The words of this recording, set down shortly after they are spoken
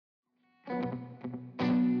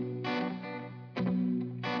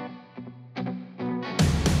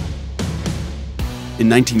In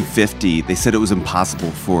 1950, they said it was impossible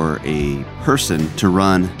for a person to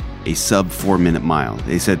run a sub 4-minute mile.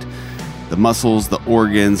 They said the muscles, the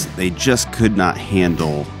organs, they just could not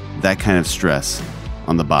handle that kind of stress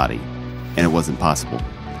on the body, and it wasn't possible.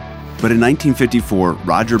 But in 1954,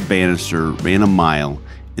 Roger Bannister ran a mile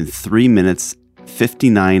in 3 minutes,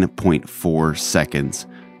 59.4 seconds,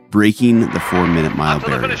 breaking the 4-minute mile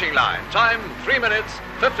barrier. To the finishing line, time 3 minutes,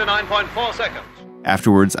 59.4 seconds.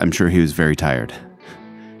 Afterwards, I'm sure he was very tired.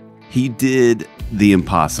 He did the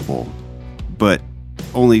impossible, but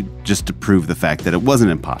only just to prove the fact that it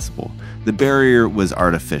wasn't impossible. The barrier was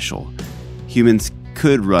artificial. Humans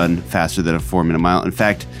could run faster than a 4-minute mile. In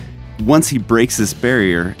fact, once he breaks this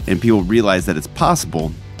barrier and people realize that it's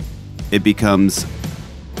possible, it becomes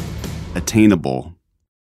attainable.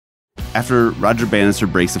 After Roger Bannister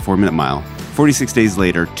breaks the 4-minute mile, 46 days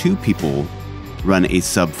later, 2 people run a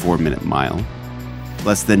sub 4-minute mile.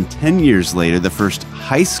 Less than 10 years later, the first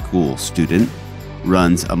high school student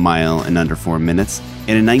runs a mile in under 4 minutes.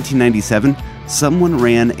 And in 1997, someone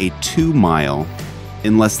ran a 2-mile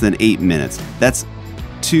in less than 8 minutes. That's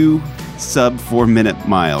 2 sub 4-minute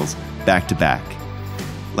miles back to back.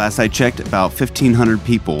 Last I checked, about 1,500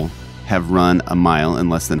 people have run a mile in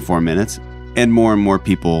less than 4 minutes, and more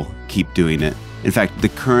people keep doing it. In fact, the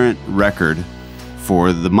current record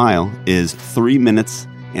for the mile is 3 minutes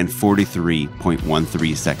and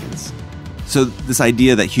 43.13 seconds. So this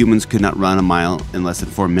idea that humans could not run a mile in less than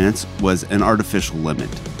 4 minutes was an artificial limit.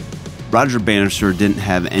 Roger Bannister didn't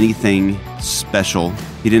have anything special.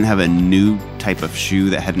 He didn't have a new type of shoe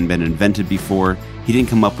that hadn't been invented before. He didn't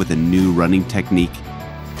come up with a new running technique.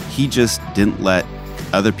 He just didn't let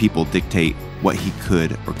other people dictate what he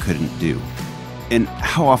could or couldn't do. And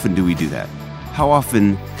how often do we do that? How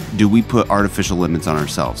often do we put artificial limits on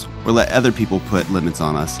ourselves or let other people put limits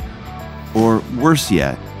on us? Or worse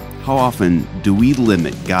yet, how often do we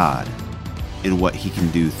limit God in what he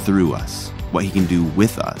can do through us, what he can do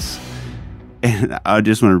with us? And I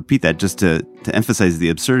just want to repeat that just to emphasize the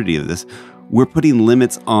absurdity of this. We're putting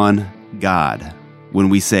limits on God when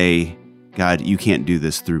we say, God, you can't do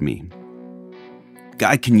this through me.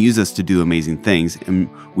 God can use us to do amazing things, and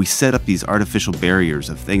we set up these artificial barriers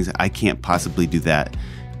of things I can't possibly do that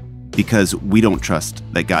because we don't trust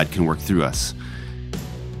that God can work through us.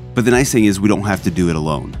 But the nice thing is we don't have to do it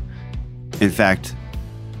alone. In fact,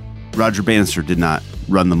 Roger Bannister did not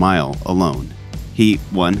run the mile alone. He,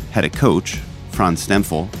 one, had a coach, Franz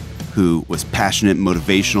Stempfel, who was passionate,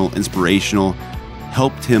 motivational, inspirational,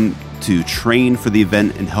 helped him to train for the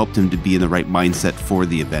event and helped him to be in the right mindset for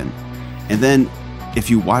the event. And then if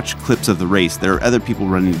you watch clips of the race, there are other people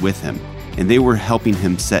running with him, and they were helping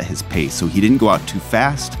him set his pace. So he didn't go out too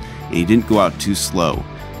fast, and he didn't go out too slow.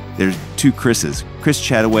 There's 2 Chris's. Chris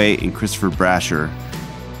Chataway and Christopher Brasher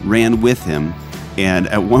ran with him, and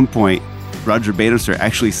at one point, Roger Bannister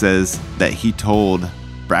actually says that he told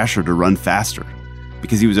Brasher to run faster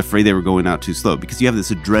because he was afraid they were going out too slow, because you have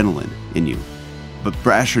this adrenaline in you. But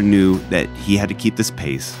Brasher knew that he had to keep this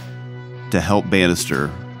pace to help Bannister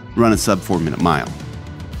run a sub 4-minute mile.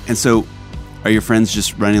 And so, are your friends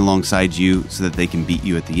just running alongside you so that they can beat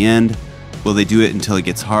you at the end? Will they do it until it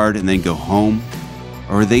gets hard and then go home?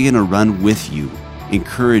 Or are they going to run with you,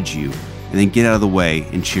 encourage you, and then get out of the way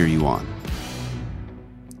and cheer you on?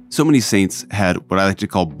 So many saints had what I like to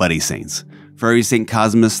call buddy saints. For every St.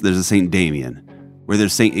 Cosmas, there's a St. Damien. Where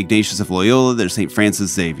there's St. Ignatius of Loyola, there's St.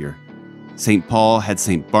 Francis Xavier. St. Paul had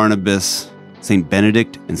St. Barnabas. St.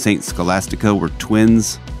 Benedict and St. Scholastica were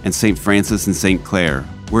twins, and St. Francis and St. Clare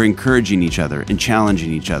were encouraging each other and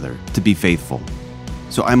challenging each other to be faithful.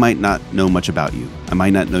 So I might not know much about you. I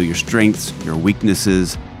might not know your strengths, your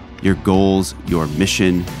weaknesses, your goals, your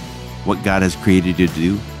mission, what God has created you to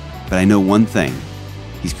do, but I know one thing.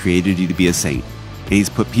 He's created you to be a saint, and he's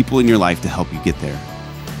put people in your life to help you get there.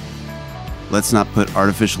 Let's not put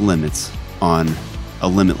artificial limits on a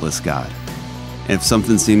limitless God. And if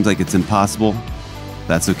something seems like it's impossible,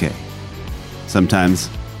 that's okay. Sometimes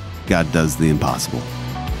God does the impossible.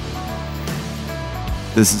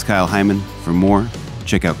 This is Kyle Heimann. For more,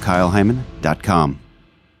 check out kyleheimann.com.